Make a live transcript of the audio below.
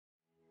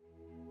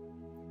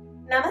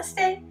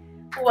Namaste.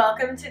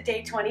 Welcome to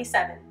day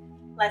 27.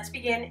 Let's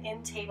begin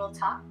in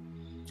tabletop.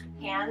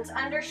 Hands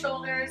under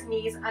shoulders,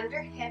 knees under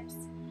hips,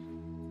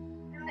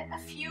 and a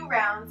few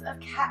rounds of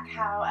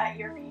cat-cow at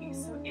your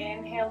pace. So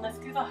inhale,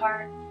 lift through the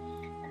heart,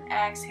 and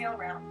exhale,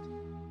 round.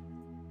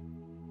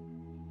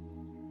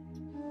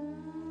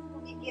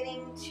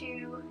 Beginning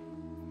to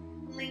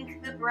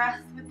link the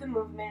breath with the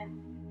movement.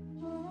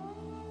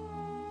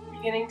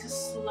 Beginning to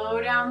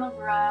slow down the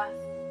breath.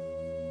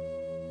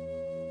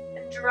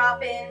 And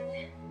drop in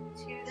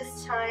to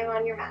this time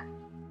on your mat.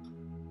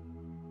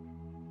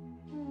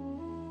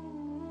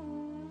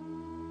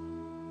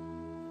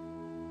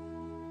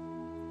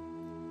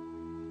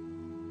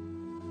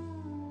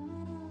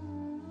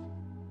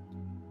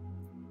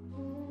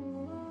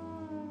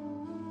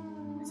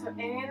 So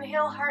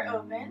inhale, heart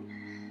open.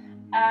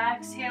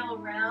 Exhale,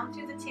 round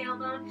through the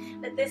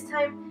tailbone, but this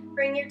time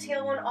bring your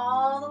tailbone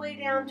all the way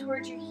down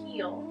towards your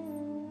heels.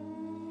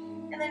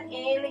 And then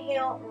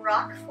inhale,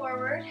 rock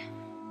forward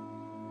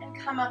and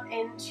come up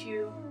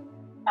into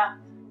up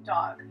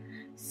dog.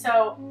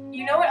 So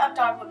you know what up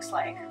dog looks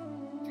like.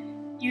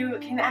 You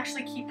can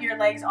actually keep your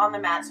legs on the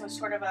mat, so it's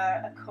sort of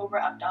a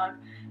cobra up dog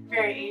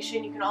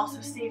variation. You can also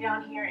stay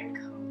down here in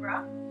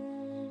cobra.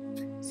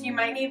 So you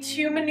might need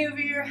to maneuver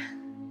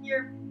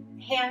your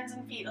hands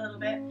and feet a little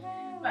bit,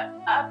 but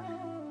up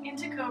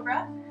into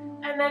cobra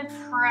and then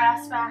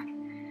press back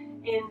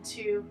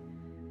into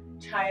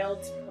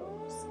child's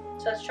pose.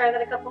 So let's try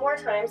that a couple more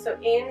times. So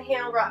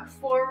inhale, rock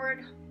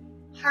forward,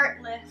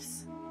 heart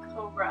lifts,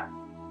 cobra.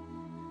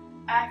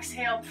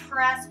 Exhale,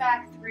 press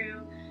back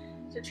through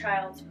to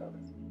child's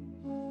pose.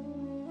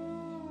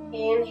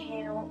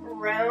 Inhale,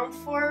 round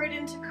forward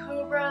into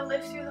cobra,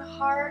 lift through the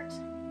heart,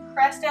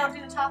 press down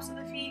through the tops of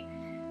the feet,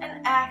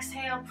 and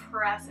exhale,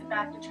 press it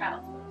back to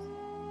child's pose.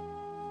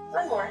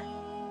 One more.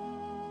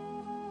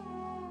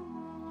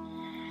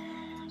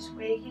 Just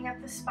waking up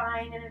the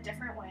spine in a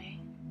different way.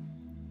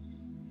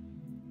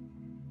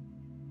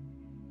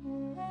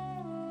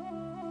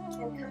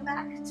 And come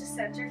back to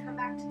center, come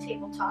back to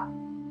tabletop.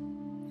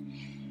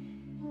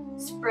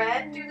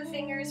 Spread through the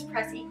fingers,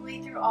 press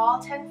equally through all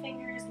 10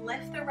 fingers,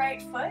 lift the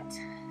right foot,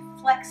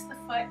 flex the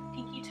foot,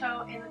 pinky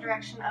toe in the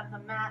direction of the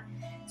mat,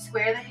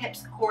 square the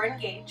hips, core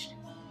engaged,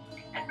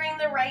 and bring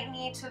the right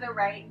knee to the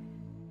right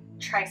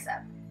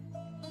tricep.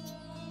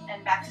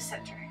 And back to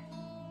center.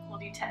 We'll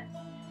do 10.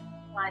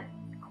 1,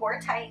 core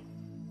tight,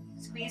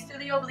 squeeze through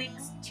the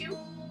obliques. 2,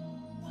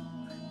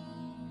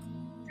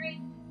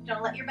 3,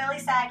 don't let your belly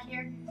sag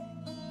here.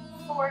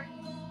 4,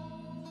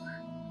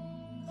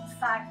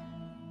 5,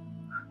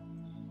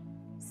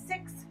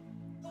 6,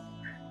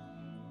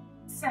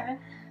 7,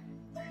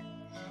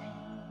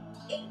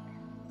 8,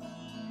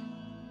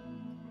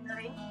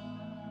 9,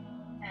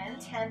 and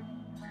 10.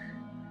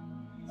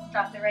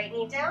 Drop the right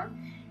knee down.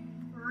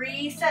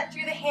 Reset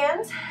through the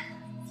hands.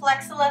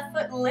 Flex the left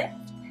foot, lift.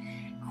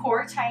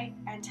 Core tight,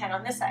 and 10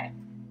 on this side.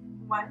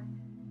 1,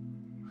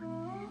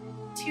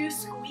 2,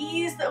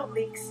 squeeze the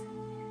obliques.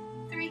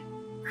 3,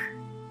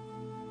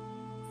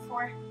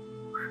 4,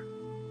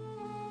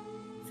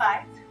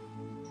 5,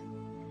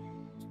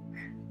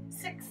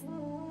 6,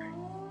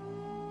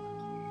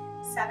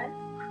 7,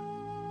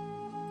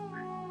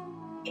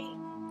 8,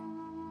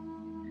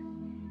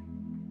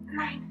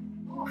 9,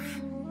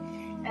 oof,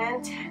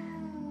 and 10.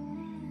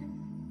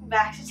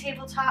 Back to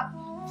tabletop,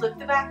 flip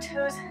the back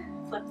toes,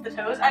 flip the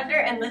toes under,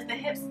 and lift the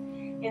hips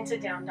into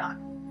down dog.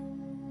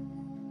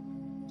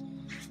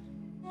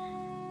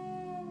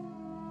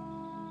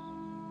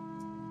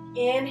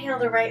 Inhale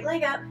the right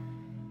leg up,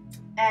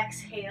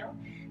 exhale,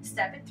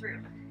 step it through.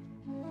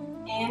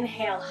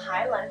 Inhale,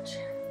 high lunge.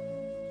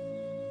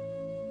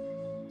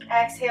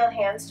 Exhale,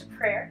 hands to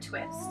prayer,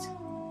 twist.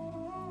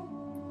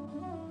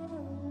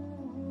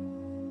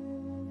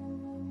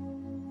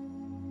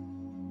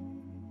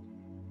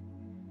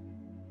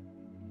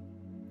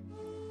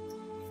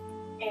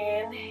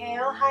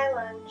 Inhale, high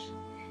lunge.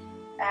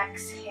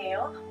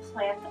 Exhale,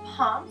 plant the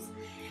palms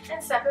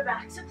and step it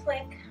back to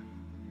plank.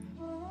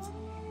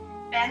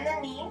 Bend the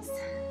knees,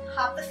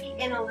 hop the feet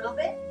in a little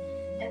bit,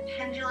 and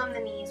pendulum the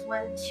knees.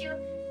 1, 2,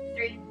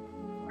 3,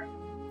 4,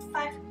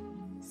 5,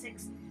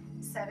 6,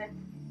 7,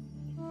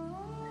 8, 9,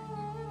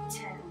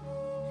 10.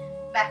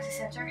 Back to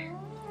center.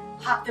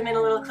 Hop them in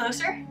a little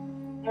closer.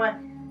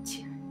 1,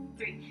 2,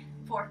 3,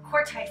 4.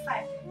 Core tight.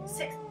 5,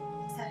 6,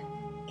 7,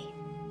 8,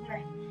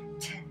 9,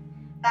 10.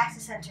 Back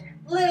to center.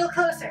 Little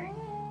closer.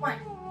 1,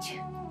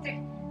 2, 3,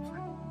 4,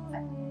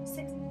 5,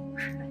 6,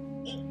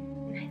 7, 8,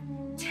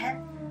 9,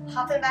 10.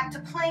 Hop it back to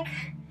plank.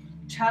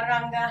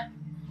 Chaturanga,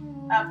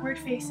 upward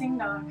facing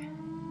dog.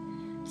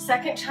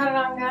 Second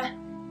chaturanga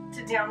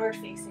to downward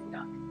facing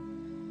dog.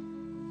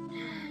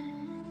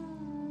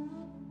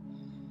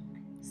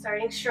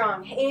 Starting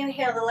strong.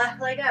 Inhale the left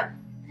leg up.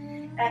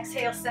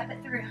 Exhale, step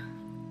it through.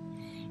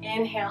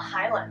 Inhale,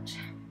 high lunge.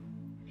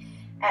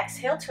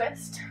 Exhale,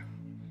 twist.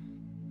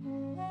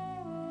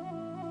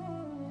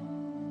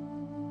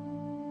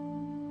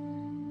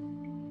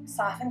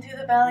 Soften through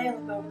the belly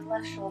and look over the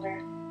left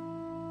shoulder.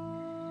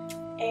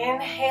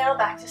 Inhale,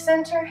 back to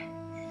center.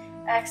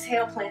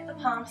 Exhale, plant the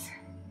palms.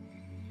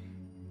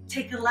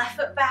 Take the left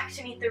foot back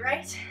to meet the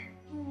right.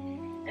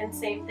 And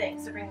same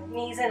thing, so bring the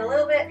knees in a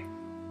little bit.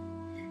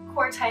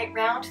 Core tight,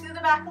 round through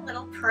the back a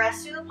little,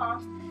 press through the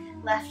palms.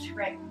 Left,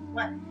 right,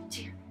 1,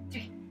 2,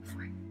 3,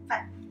 4,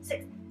 5,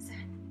 6, 7,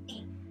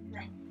 8,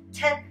 9,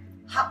 10.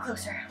 Hop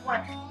closer,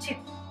 1, 2,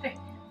 3,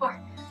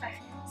 4, 5,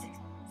 6,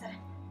 7,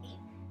 8,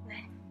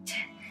 9, 10.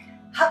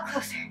 Hop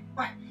closer,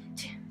 1,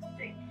 2,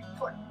 3,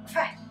 4,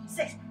 5,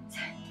 6,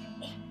 7,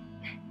 8,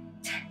 9,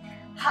 10.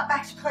 Hop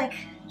back to plank,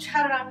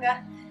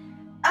 chaturanga,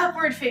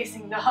 upward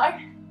facing dog.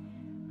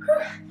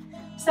 Whew.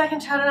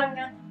 Second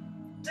chaturanga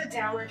to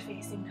downward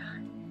facing dog.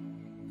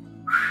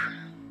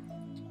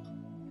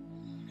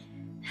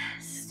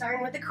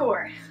 Starting with the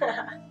core.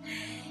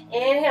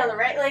 Inhale the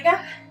right leg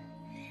up.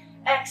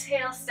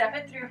 Exhale, step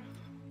it through.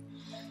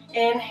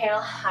 Inhale,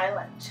 high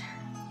lunge.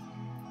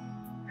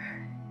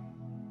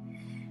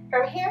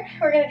 From here,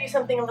 we're going to do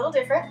something a little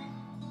different.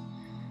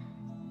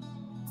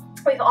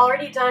 We've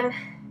already done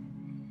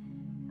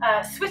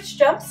switch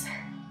jumps.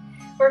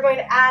 We're going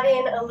to add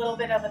in a little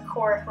bit of a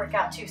core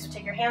workout too. So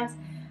take your hands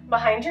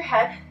behind your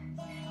head,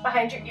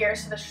 behind your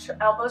ears so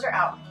the elbows are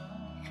out.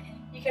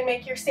 You can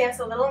make your stance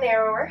a little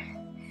narrower.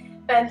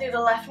 Bend through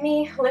the left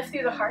knee, lift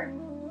through the heart,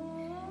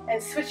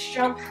 and switch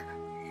jump.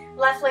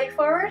 Left leg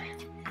forward,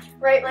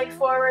 right leg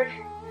forward,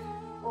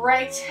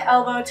 right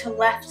elbow to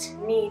left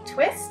knee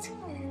twist.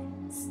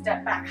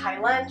 Step back, high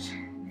lunge.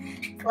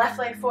 Left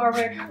leg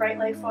forward, right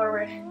leg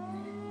forward.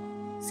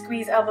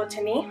 Squeeze elbow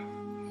to knee.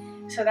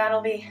 So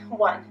that'll be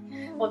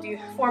 1. We'll do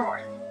 4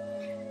 more.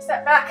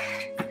 Step back,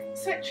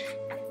 switch,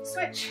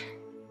 switch,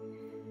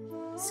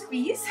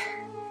 squeeze.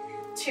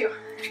 2,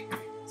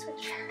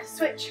 switch,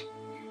 switch,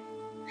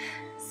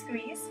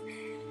 squeeze.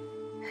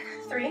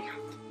 3,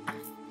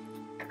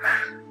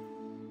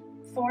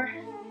 4,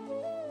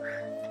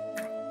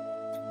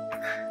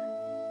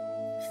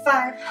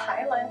 5,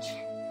 high lunge.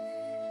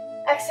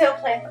 Exhale,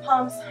 plant the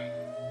palms.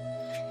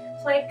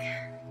 Plank,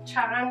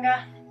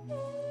 chaturanga,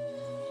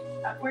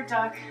 upward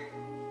dog.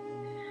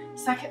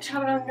 Second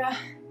chaturanga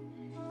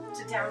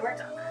to downward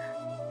dog.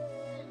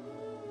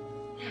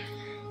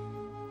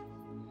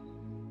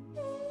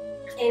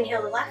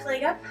 Inhale the left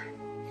leg up.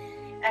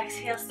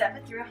 Exhale, step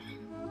it through.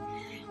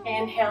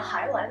 Inhale,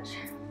 high lunge.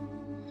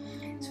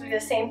 So we do the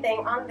same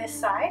thing on this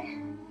side.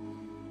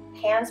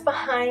 Hands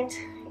behind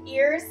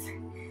ears,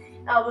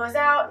 elbows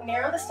out.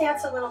 Narrow the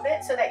stance a little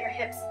bit so that your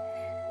hips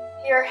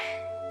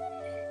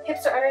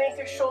are underneath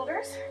your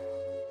shoulders.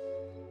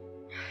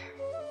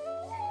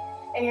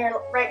 And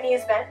your right knee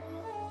is bent.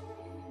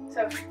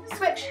 So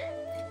switch,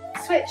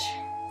 switch.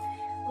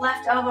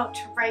 Left elbow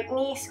to right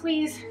knee,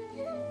 squeeze.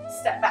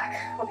 Step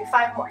back. We'll do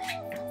 5 more.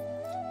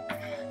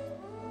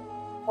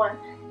 1,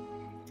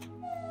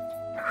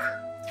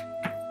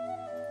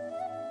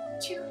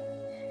 2,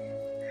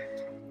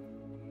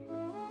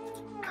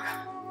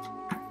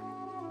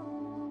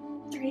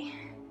 3,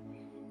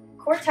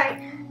 core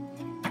tight,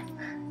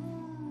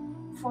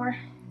 4,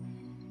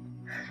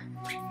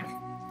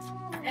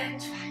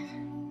 and 5.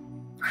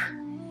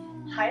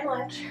 High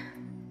lunge,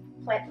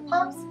 plant the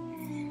palms,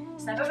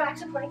 step it back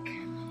to plank,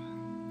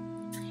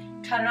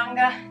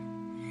 chaturanga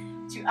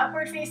to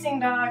upward facing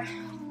dog,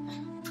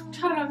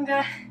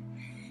 chaturanga,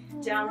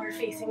 downward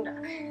facing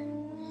dog.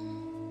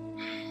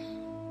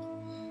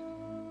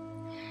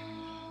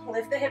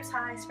 Lift the hips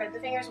high, spread the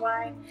fingers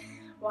wide,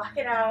 walk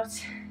it out.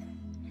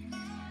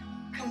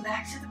 Come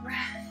back to the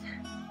breath.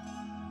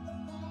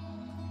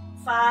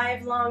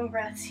 5 long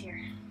breaths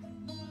here.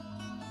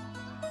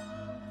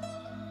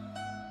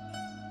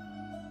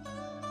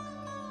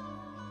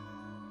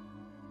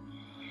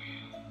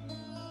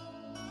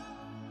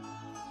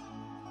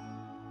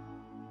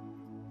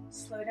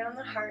 Slow down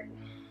the heart.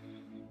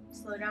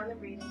 Slow down the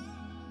breathing.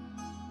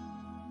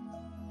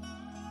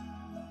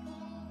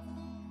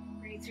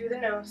 Breathe through the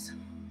nose.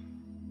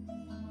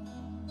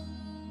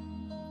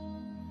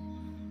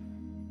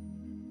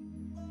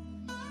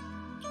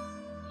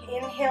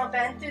 Inhale,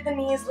 bend through the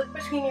knees, look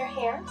between your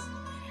hands,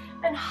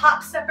 and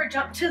hop, step, or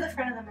jump to the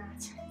front of the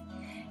mat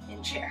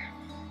in chair.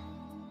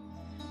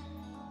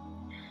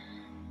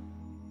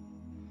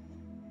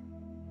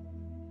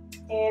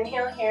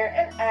 Inhale here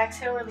and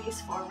exhale, release,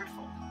 forward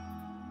fold.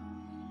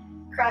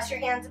 Cross your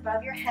hands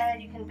above your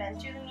head. You can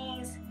bend through the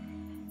knees.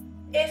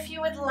 If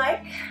you would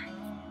like,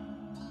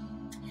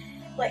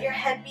 let your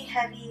head be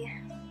heavy.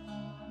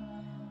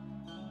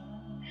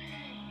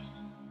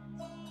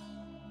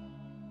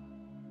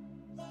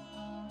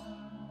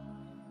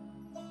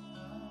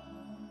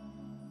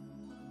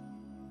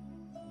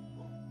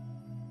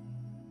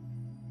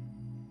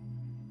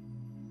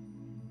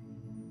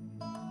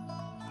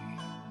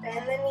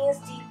 Bend the knees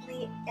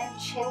deeply and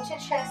chin to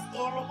chest.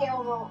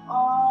 Inhale, roll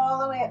all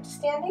the way up to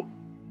standing.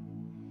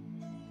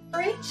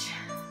 Reach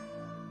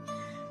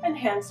and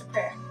hands to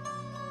prayer.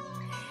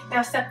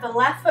 Now step the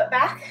left foot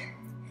back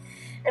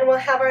and we'll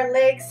have our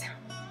legs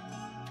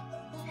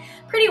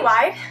pretty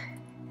wide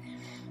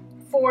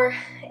for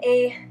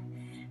a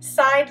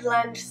side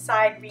lunge,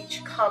 side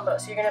reach combo.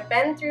 So you're going to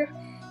bend through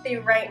the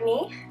right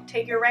knee.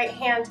 Take your right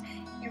hand,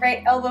 your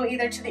right elbow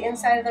either to the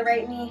inside of the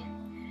right knee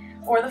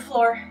or the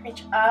floor.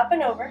 Reach up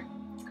and over.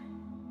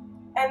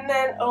 And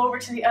then over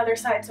to the other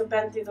side. So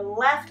bend through the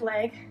left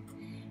leg.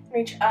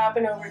 Reach up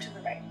and over to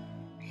the right.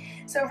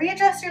 So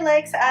readjust your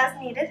legs as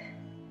needed.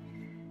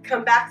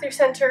 Come back through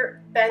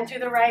center, bend through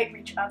the right,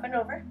 reach up and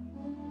over.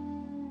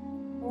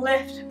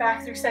 Lift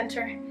back through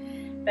center,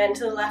 bend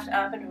to the left,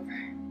 up and over.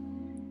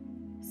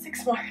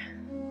 6 more.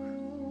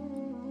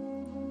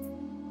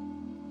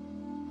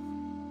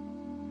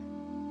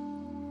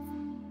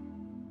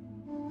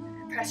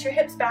 Press your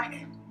hips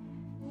back.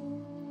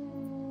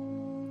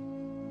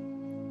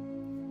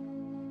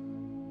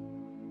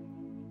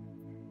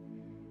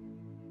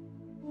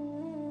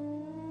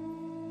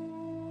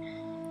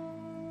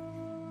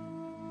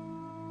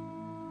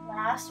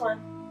 Last one.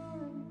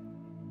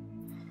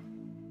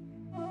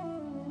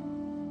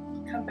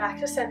 Come back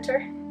to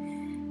center.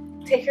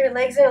 Take your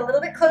legs in a little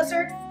bit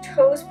closer,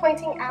 toes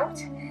pointing out,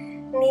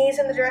 knees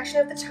in the direction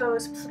of the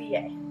toes,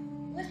 plie.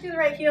 Lift through the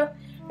right heel,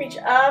 reach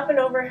up and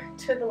over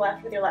to the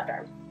left with your left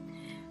arm.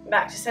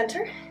 Back to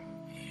center.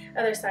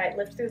 Other side,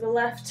 lift through the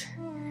left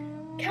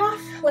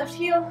calf, left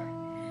heel,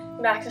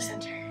 back to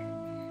center.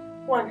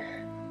 1,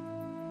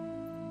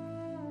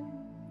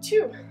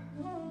 2,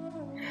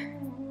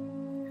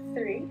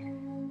 3,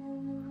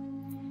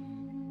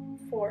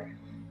 4,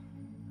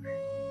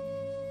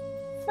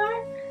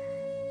 5,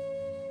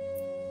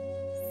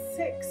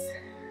 6,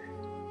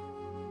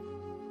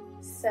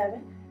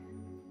 7,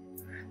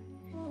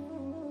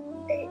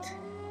 8,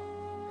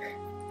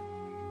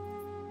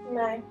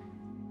 9,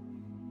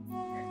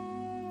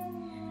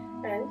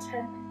 and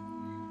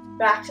 10.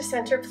 Back to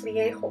center,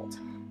 plie, hold.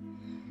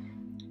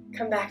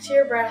 Come back to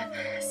your breath,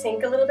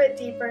 sink a little bit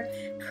deeper,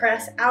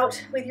 press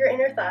out with your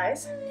inner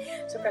thighs.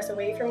 So press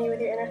away from you with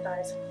your inner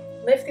thighs.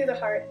 Lift through the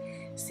heart,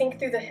 sink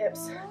through the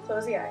hips,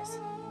 close the eyes.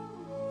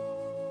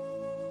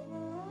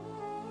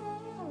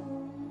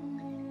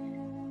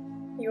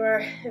 You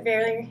are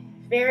very,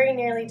 very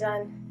nearly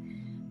done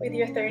with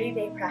your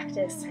 30-day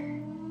practice.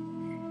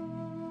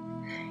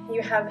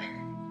 You have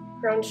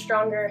grown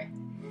stronger.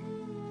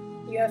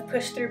 You have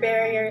pushed through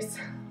barriers.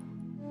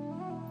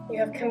 You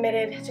have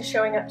committed to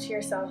showing up to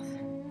yourself.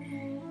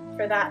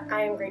 For that,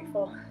 I am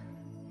grateful.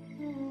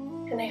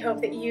 And I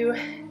hope that you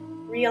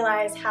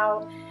realize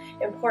how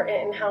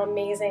important and how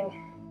amazing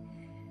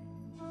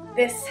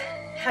this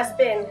has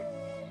been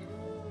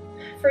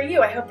for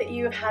you. I hope that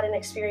you have had an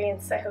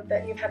experience. I hope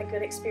that you've had a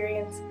good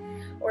experience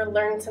or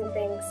learned some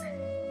things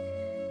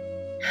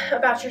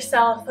about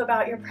yourself,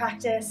 about your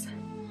practice,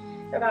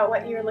 about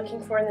what you're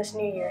looking for in this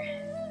new year.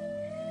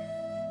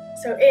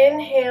 So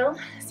inhale,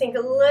 sink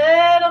a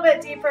little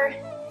bit deeper,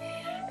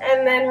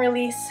 and then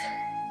release.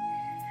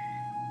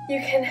 You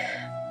can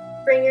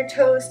bring your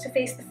toes to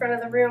face the front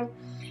of the room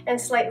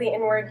and slightly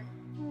inward.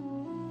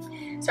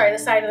 Sorry, the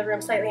side of the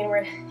room, slightly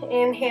inward.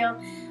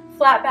 Inhale,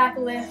 flat back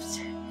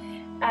lift.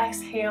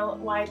 Exhale,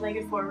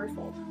 wide-legged forward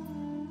fold.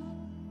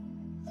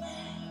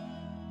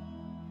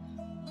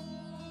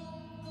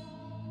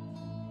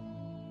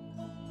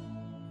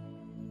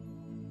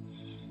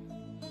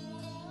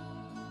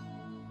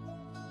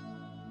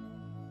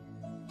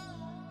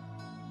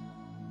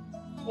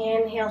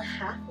 Inhale,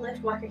 half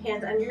lift, walk your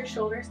hands under your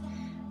shoulders.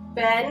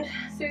 Bend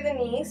through the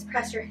knees,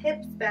 press your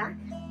hips back.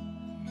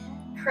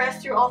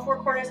 Press through all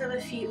 4 corners of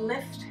the feet,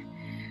 lift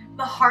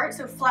the heart,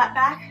 so flat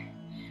back.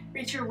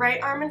 Reach your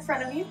right arm in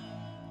front of you.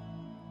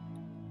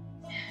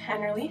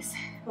 And release.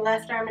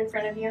 Left arm in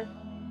front of you.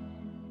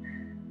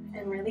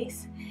 And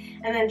release.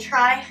 And then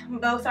try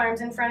both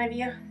arms in front of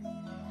you,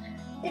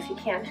 if you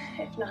can.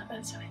 If not,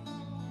 that's fine.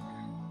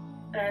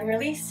 And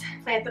release.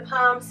 Plant the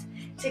palms.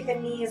 Take the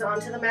knees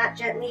onto the mat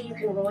gently. You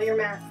can roll your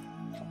mat.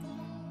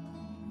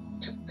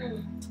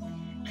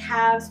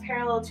 Calves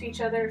parallel to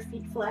each other,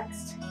 feet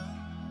flexed.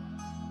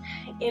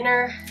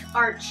 Inner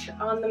arch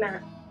on the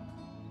mat.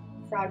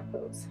 Frog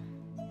pose.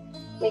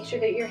 Make sure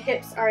that your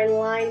hips are in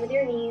line with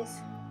your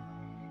knees.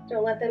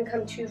 Don't let them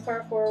come too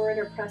far forward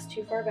or press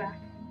too far back.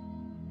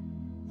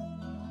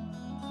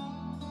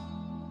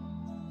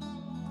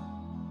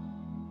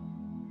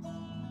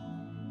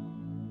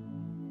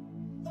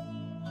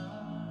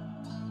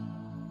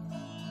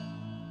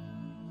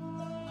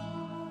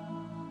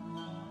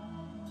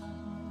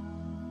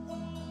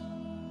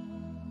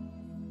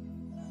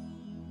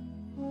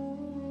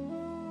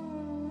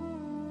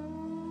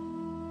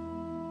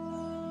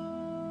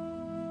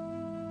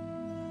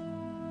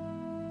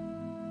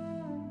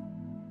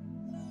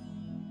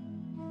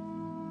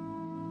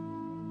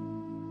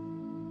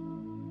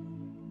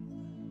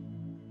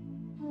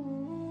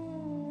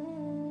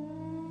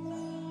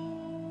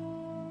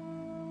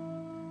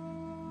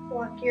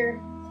 Walk your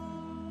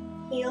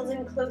heels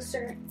in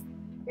closer,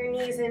 your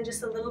knees in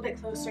just a little bit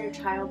closer,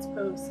 child's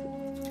pose.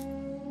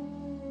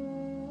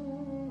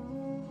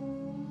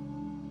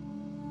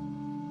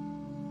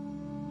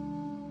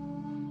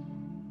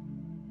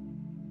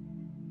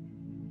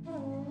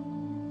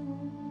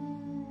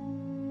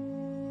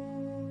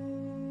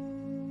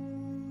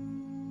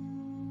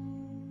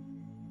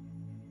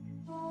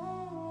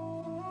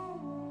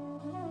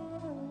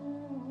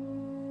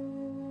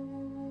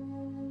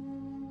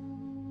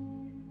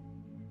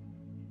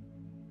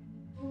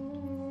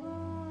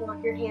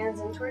 Walk your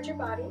hands in towards your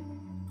body.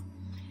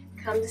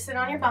 Come to sit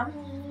on your bum.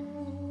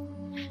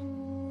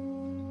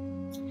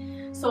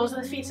 Soles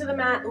of the feet to the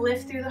mat,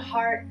 lift through the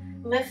heart,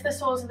 lift the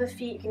soles of the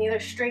feet. You can either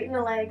straighten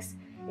the legs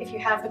if you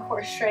have the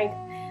core strength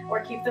or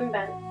keep them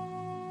bent.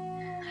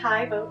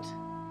 High boat.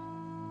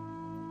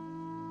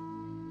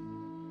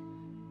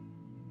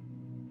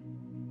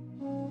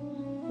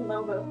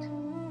 Low boat.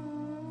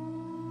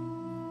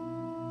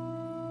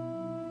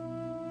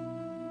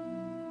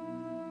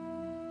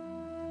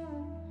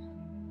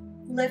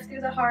 Lift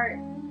through the heart.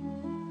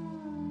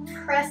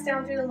 Press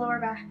down through the lower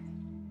back.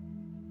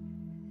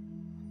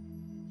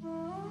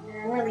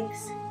 And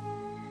release.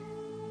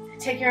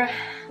 Take your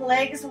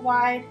legs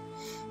wide,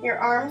 your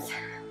arms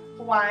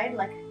wide,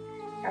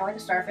 kind of like a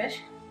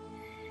starfish.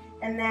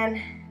 And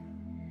then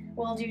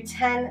we'll do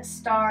 10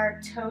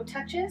 star toe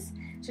touches.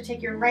 So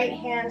take your right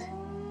hand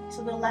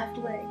to the left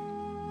leg.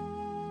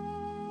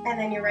 And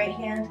then your right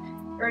hand,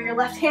 or your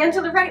left hand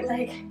to the right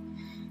leg.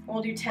 And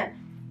we'll do 10.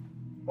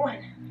 1.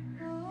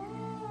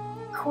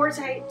 Core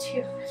tight.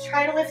 2.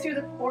 Try to lift through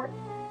the core.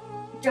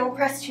 Don't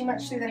press too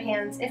much through the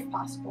hands if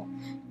possible.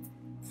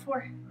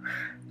 4.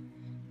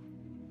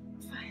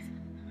 5.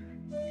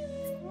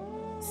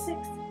 6. 7.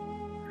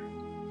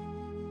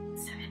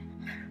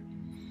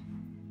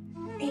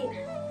 8.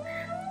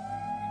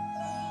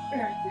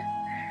 9.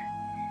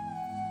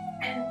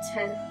 And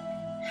 10.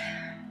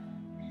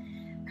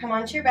 Come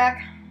onto your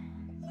back.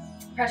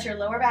 Press your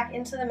lower back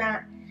into the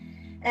mat.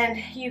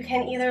 And you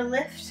can either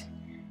lift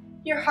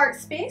your heart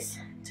space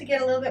to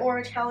get a little bit more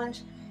of a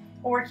challenge,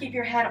 or keep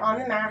your head on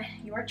the mat,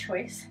 your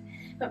choice.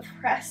 But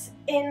press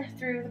in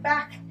through the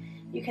back.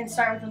 You can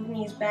start with the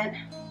knees bent.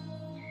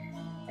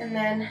 And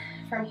then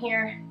from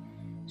here,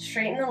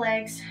 straighten the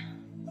legs,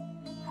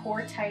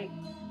 core tight.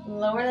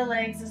 Lower the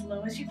legs as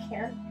low as you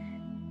can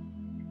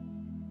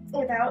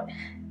without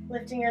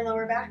lifting your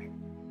lower back.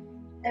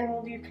 And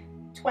we'll do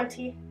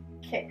 20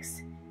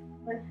 kicks.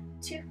 1,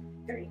 2,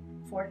 3,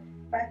 4,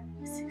 5,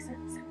 6,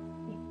 7,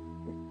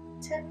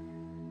 8, 10.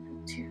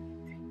 2,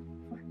 3,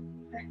 4,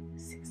 5,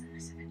 6,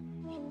 7,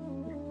 8,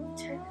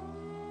 10.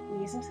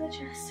 Knees into the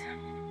chest.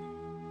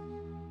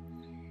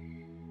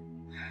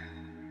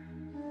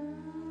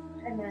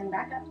 And then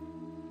back up.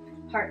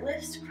 Heart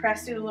lifts,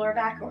 press through the lower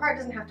back. Or heart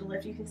doesn't have to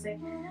lift, you can stay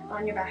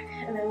on your back.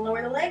 And then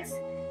lower the legs,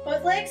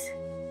 both legs,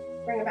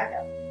 bring it back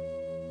up.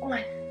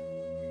 1.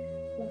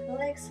 Lift the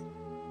legs.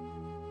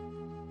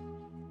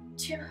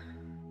 2. 3.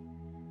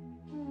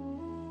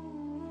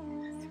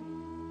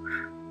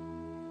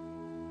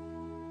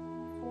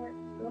 4.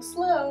 Go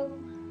slow.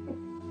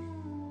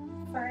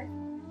 5.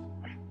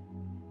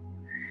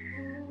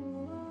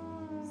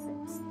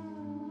 6.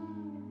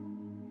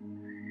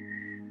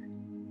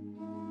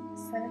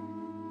 7.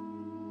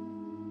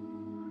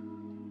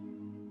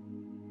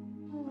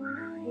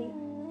 8.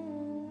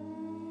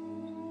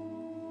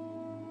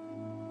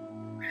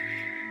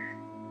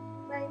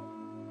 9.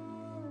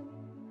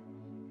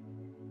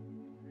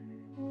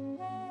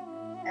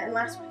 And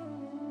last one.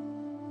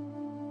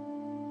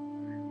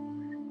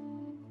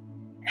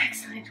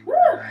 Excellent. Woo!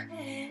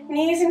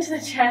 Knees into the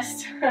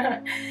chest.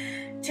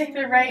 Take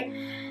the right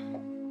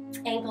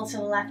ankle to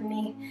the left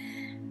knee.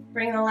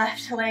 Bring the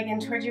left leg in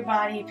towards your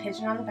body.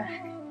 Pigeon on the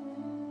back.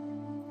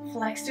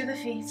 Flex through the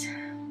feet.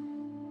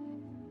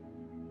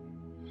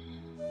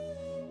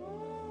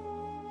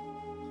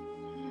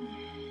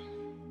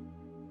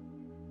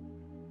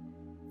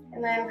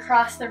 And then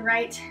cross the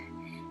right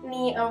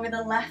knee over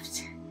the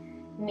left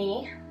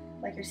knee,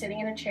 like you're sitting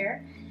in a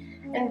chair.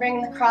 And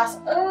bring the cross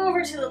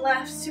over to the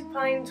left,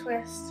 supine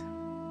twist.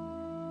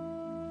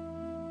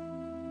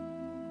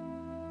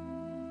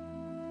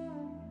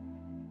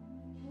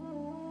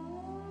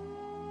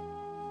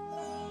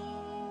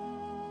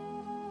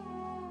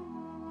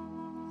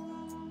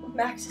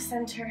 Back to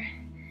center.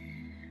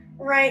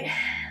 Right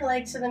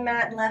leg to the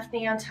mat, left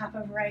knee on top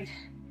of right.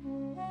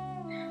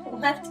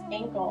 Left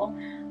ankle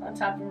on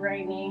top of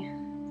right knee.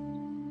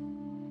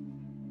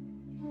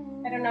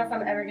 I don't know if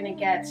I'm ever gonna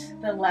get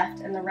the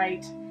left and the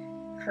right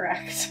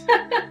correct.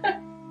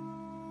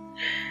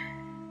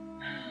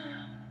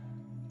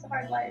 It's a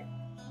hard life.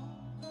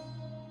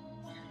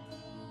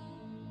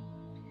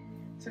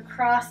 So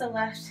cross the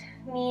left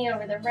knee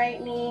over the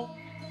right knee,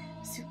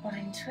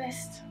 supine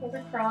twist with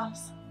a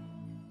cross.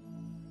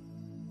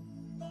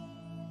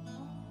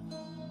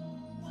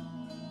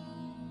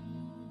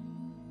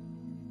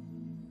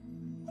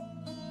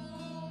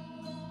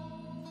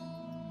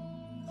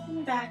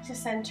 Back to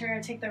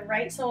center. Take the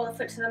right sole of the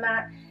foot to the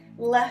mat,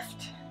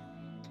 left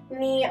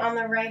knee on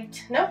the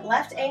right,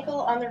 left ankle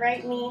on the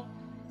right knee.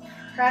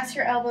 Press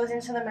your elbows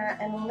into the mat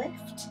and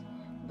lift.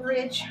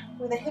 Bridge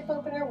with a hip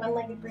opener,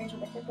 one-legged bridge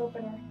with a hip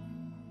opener.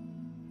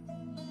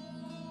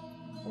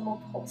 And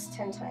we'll pulse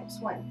 10 times.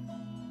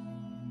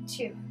 1,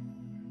 2,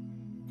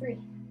 3,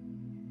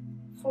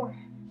 4,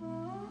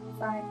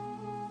 5,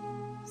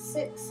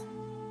 6,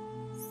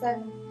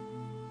 7,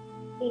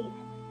 8,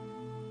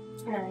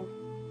 9,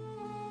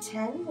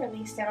 10.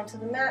 Release down to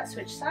the mat,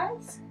 switch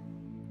sides.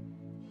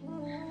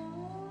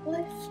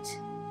 Lift,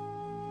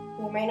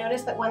 You may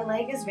notice that one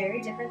leg is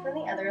very different than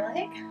the other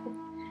leg.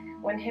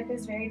 One hip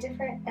is very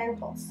different, and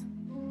pulse.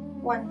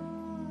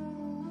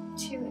 1,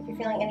 2. If you're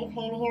feeling any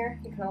pain here,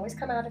 you can always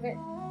come out of it.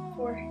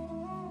 4,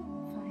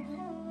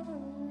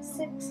 5,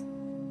 6,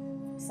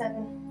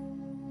 7,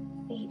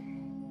 8,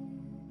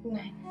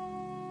 9,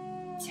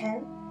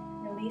 10.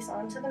 Release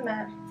onto the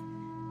mat.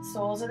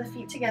 Soles of the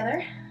feet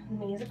together,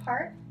 knees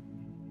apart.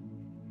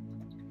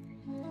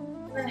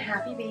 And then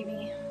happy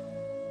baby.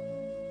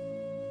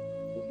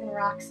 You can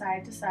rock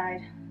side to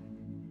side.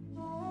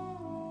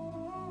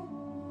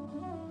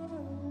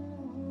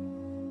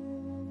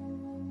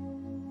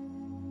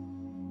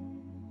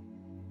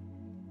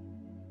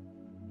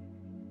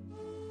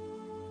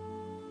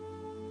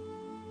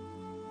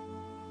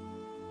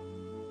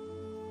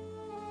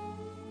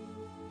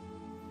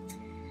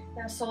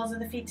 Now soles of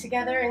the feet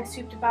together in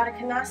Supta Baddha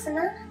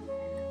Konasana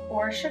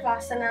or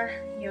Shavasana,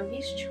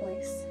 yogi's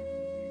choice.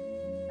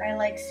 I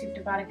like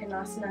Supta Baddha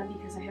Konasana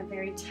because I have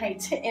very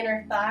tight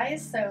inner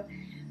thighs, so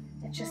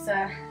it's just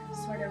a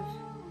sort of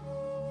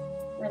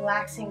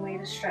relaxing way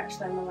to stretch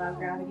them, allow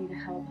gravity to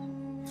help.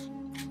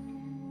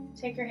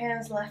 Take your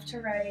hands left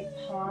to right,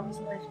 palms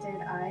lifted,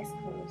 eyes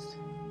closed.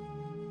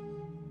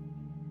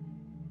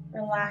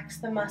 Relax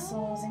the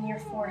muscles in your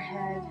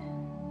forehead,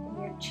 in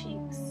your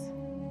cheeks,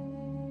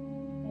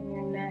 in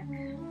your neck.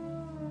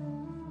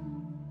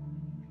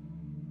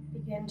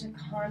 Begin to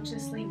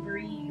consciously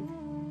breathe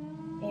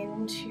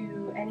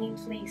into any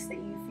place that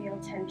you feel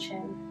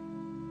tension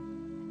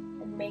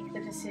and make the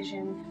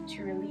decision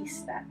to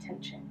release that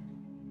tension.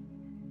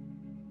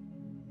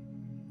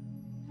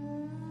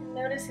 And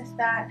notice if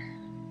that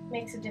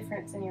makes a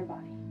difference in your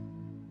body.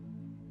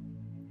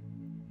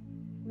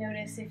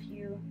 Notice if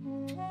you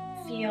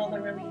feel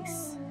the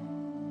release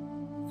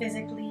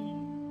physically,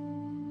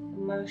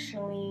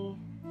 emotionally,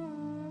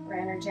 or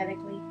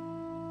energetically.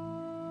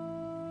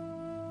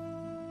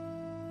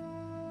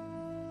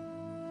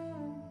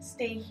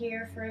 Stay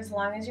here for as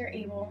long as you're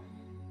able.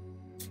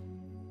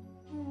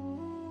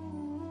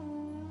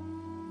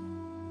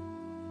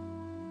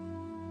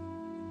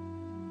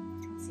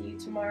 See you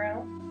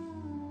tomorrow.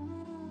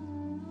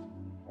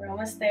 We're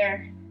almost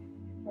there.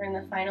 We're in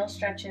the final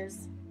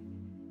stretches.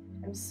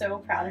 I'm so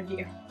proud of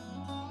you.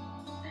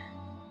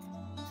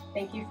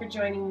 Thank you for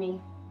joining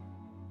me.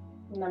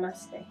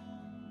 Namaste.